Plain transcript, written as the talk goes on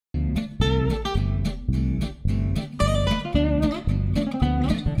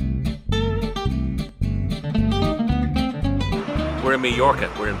in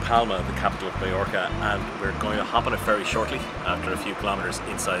Mallorca. We're in Palma, the capital of Mallorca, and we're going to hop on a ferry shortly after a few kilometres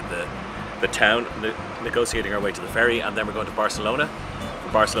inside the town, negotiating our way to the ferry, and then we're going to Barcelona.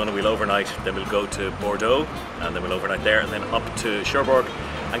 From Barcelona we'll overnight, then we'll go to Bordeaux, and then we'll overnight there, and then up to Cherbourg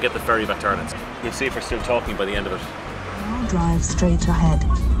and get the ferry back to Ireland. You'll see if we're still talking by the end of it. I'll drive straight ahead.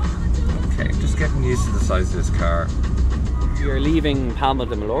 Okay, just getting used to the size of this car. We are leaving Palma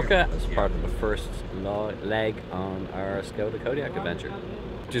de Mallorca as part of the first leg on our Škoda Kodiaq adventure.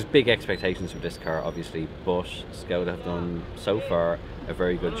 Just big expectations for this car, obviously, but Škoda have done so far a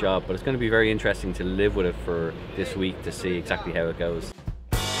very good job. But it's going to be very interesting to live with it for this week to see exactly how it goes.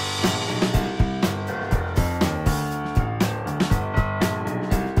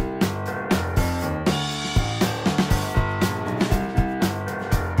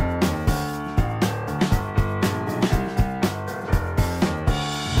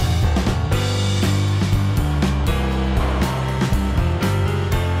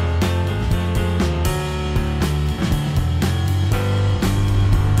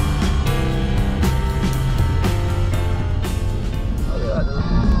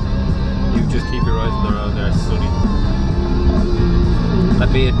 Keep your eyes on the road there, Sonny.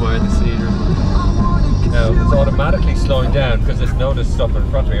 Let me admire the scenery. Now, it's automatically slowing down because there's no stuff in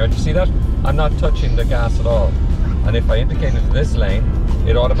front of me. Right, you see that? I'm not touching the gas at all. And if I indicate it to this lane,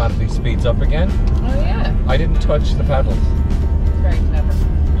 it automatically speeds up again. Oh yeah. I didn't touch the pedals. Very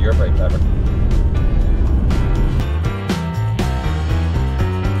clever. You're very clever.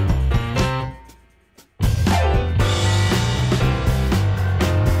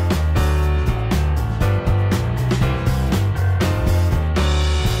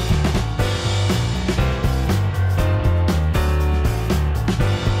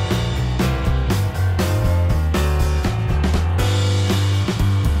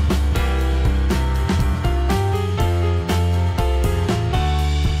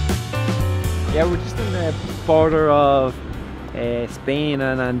 Yeah, we're just on the border of Spain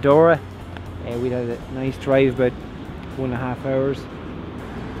and Andorra. We had a nice drive, about 1.5 hours.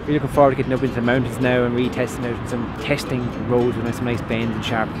 We're looking forward to getting up into the mountains now and retesting out some testing roads with some nice bends and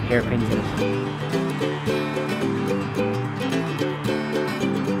sharp hairpins in it.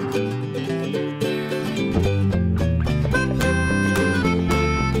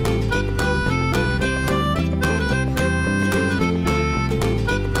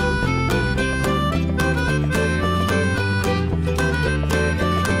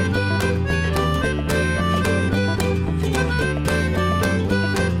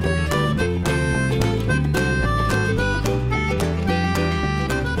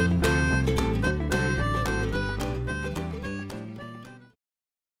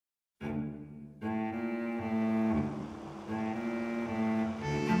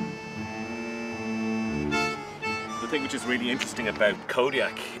 The thing which is really interesting about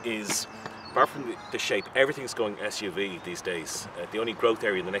Kodiaq is, apart from the shape, everything's going SUV these days. The only growth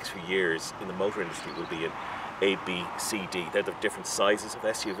area in the next few years in the motor industry will be in A, B, C, D. They're the different sizes of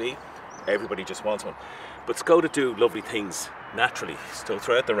SUV. Everybody just wants one. But Škoda do lovely things naturally, so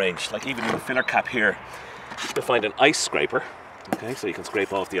throughout the range. Like even in the filler cap here, you'll find an ice scraper, okay, so you can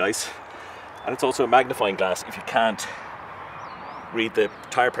scrape off the ice. And it's also a magnifying glass if you can't read the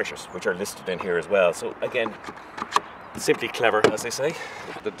tyre pressures, which are listed in here as well. So again, simply clever, as they say.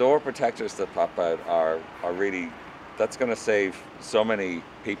 The door protectors that pop out are really, that's going to save so many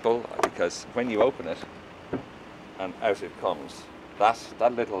people, because when you open it and out it comes, that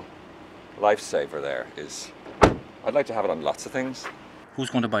little lifesaver there is, I'd like to have it on lots of things. Who's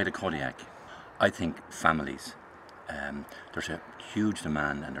going to buy the Kodiaq? I think families. There's a huge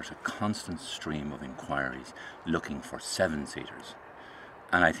demand and there's a constant stream of inquiries looking for 7-seaters.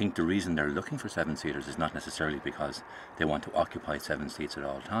 And I think the reason they're looking for 7-seaters is not necessarily because they want to occupy 7 seats at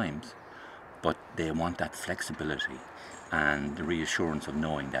all times, but they want that flexibility and the reassurance of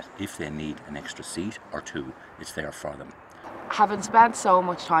knowing that if they need an extra seat or two, it's there for them. Having spent so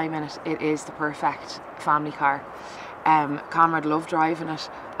much time in it, it is the perfect family car. Conrad loved driving it,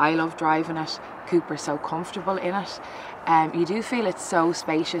 I love driving it, Cooper's so comfortable in it. You do feel it's so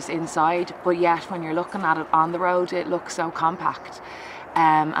spacious inside, but yet when you're looking at it on the road, it looks so compact.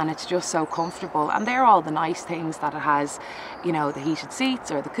 And it's just so comfortable, and they're all the nice things that it has, you know, the heated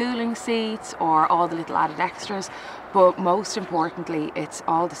seats or the cooling seats or all the little added extras, but most importantly it's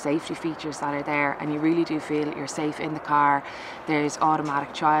all the safety features that are there, and you really do feel you're safe in the car. There's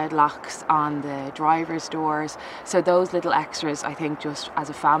automatic child locks on the driver's doors, so those little extras, I think just as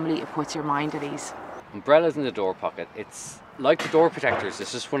a family it puts your mind at ease. Umbrellas in the door pocket, it's like the door protectors,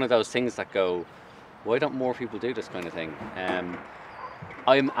 it's just one of those things that go, why don't more people do this kind of thing?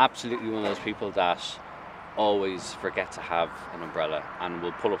 I'm absolutely one of those people that always forget to have an umbrella and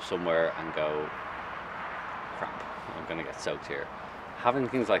will pull up somewhere and go, crap, I'm going to get soaked here. Having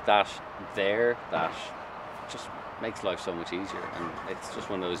things like that there, that just makes life so much easier, and it's just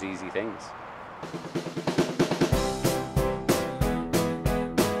one of those easy things.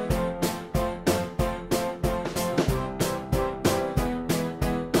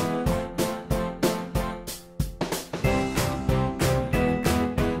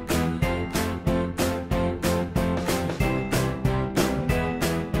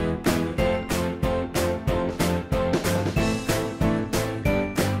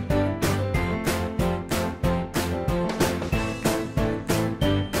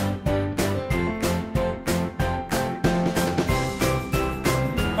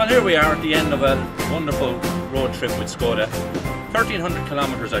 Well, here we are at the end of a wonderful road trip with Škoda. 1,300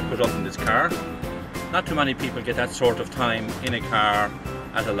 kilometers I put up in this car. Not too many people get that sort of time in a car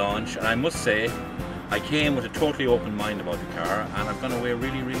at a launch, and I must say I came with a totally open mind about the car, and I've gone away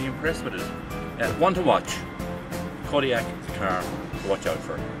really, really impressed with it. One to watch. Kodiaq is a car to watch out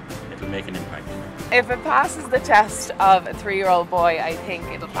for. It'll make an impact. If it passes the test of a 3-year-old boy, I think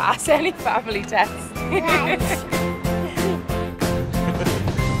it'll pass any family test.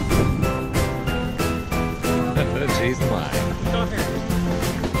 She's mine.